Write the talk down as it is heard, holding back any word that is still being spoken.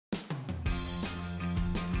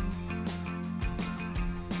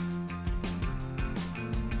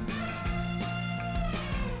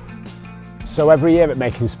So every year at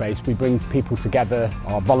Making Space we bring people together,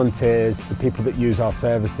 our volunteers, the people that use our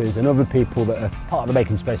services and other people that are part of the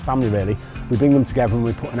Making Space family really. We bring them together and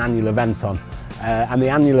we put an annual event on. And the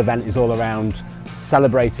annual event is all around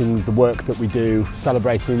celebrating the work that we do,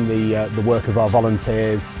 celebrating the work of our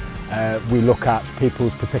volunteers. We look at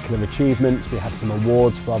people's particular achievements, we have some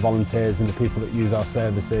awards for our volunteers and the people that use our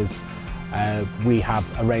services. We have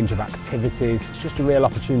a range of activities. It's just a real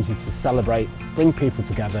opportunity to celebrate, bring people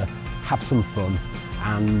together, have some fun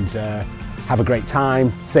and have a great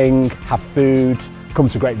time, sing, have food, come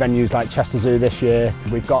to great venues like Chester Zoo this year.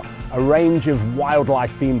 We've got a range of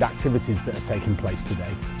wildlife themed activities that are taking place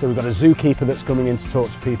today. So we've got a zookeeper that's coming in to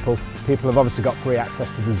talk to people. People have obviously got free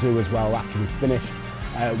access to the zoo as well after we've finished.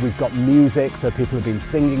 We've got music, so people have been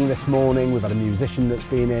singing this morning. We've had a musician that's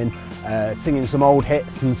been in, singing some old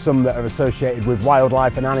hits and some that are associated with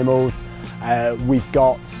wildlife and animals. We've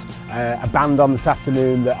got a band on this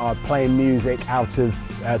afternoon that are playing music out of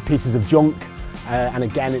pieces of junk. And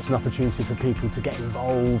again, it's an opportunity for people to get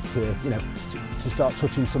involved, to start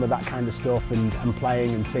touching some of that kind of stuff and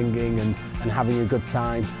playing and singing and having a good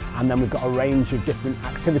time. And then we've got a range of different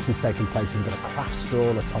activities taking place. We've got a craft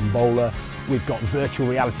stall, a tombola, we've got virtual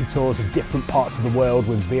reality tours of different parts of the world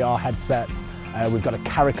with VR headsets. We've got a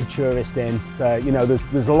caricaturist in, so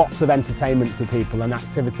there's lots of entertainment for people and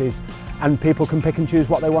activities, and people can pick and choose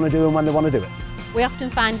what they want to do and when they want to do it. We often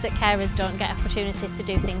find that carers don't get opportunities to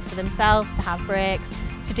do things for themselves, to have breaks,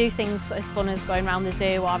 to do things as fun as going around the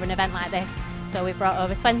zoo or an event like this. So we've brought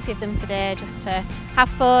over 20 of them today just to have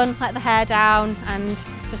fun, let the hair down and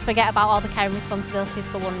just forget about all the caring responsibilities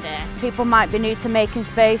for one day. People might be new to Making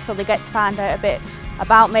Space, so they get to find out a bit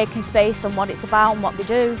about Making Space and what it's about and what we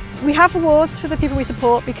do. We have awards for the people we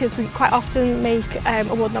support because we quite often make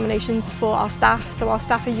award nominations for our staff, so our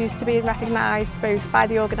staff are used to being recognised both by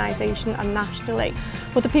the organisation and nationally.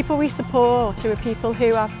 But the people we support, who are people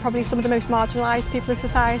who are probably some of the most marginalised people in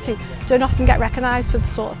society, don't often get recognised for the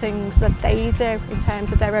sort of things that they do in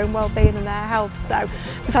terms of their own well-being and their health. So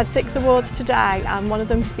we've had 6 awards today and one of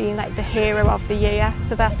them has been like the Hero of the Year,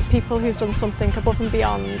 so that's people who've done something above and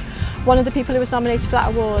beyond. One of the people who was nominated for that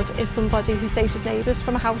award is somebody who saved his neighbours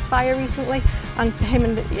from a house fire recently, and him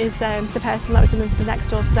and the person that was in the next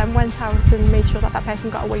door to them went out and made sure that that person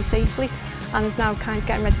got away safely and is now kind of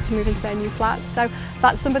getting ready to move into their new flat. So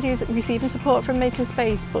that's somebody who's receiving support from Making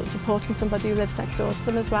Space but supporting somebody who lives next door to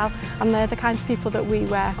them as well, and they're the kinds of people that we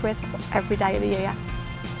work with every day of the year.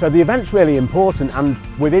 So the event's really important, and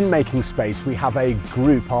within Making Space we have a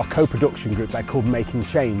group, our co-production group, they're called Making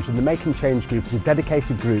Change, and the Making Change group is a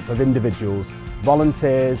dedicated group of individuals,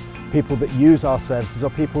 volunteers, people that use our services or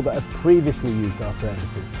people that have previously used our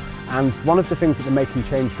services. And one of the things that the Making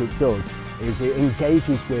Change group does is it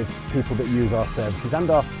engages with people that use our services and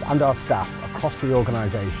our staff across the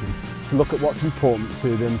organisation to look at what's important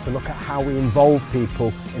to them, to look at how we involve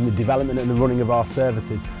people in the development and the running of our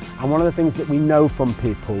services. And one of the things that we know from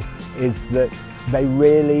people is that they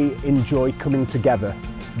really enjoy coming together.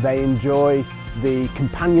 They enjoy the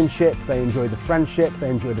companionship, they enjoy the friendship, they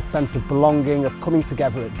enjoy the sense of belonging, of coming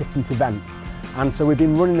together at different events. And so we've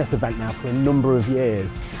been running this event now for a number of years.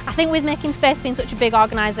 I think with Making Space being such a big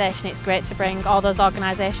organisation, it's great to bring all those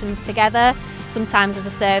organisations together. Sometimes as a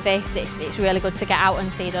service, it's really good to get out and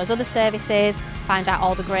see those other services, find out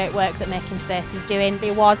all the great work that Making Space is doing. The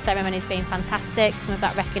awards ceremony has been fantastic, some of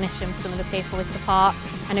that recognition for some of the people with support,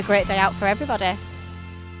 and a great day out for everybody.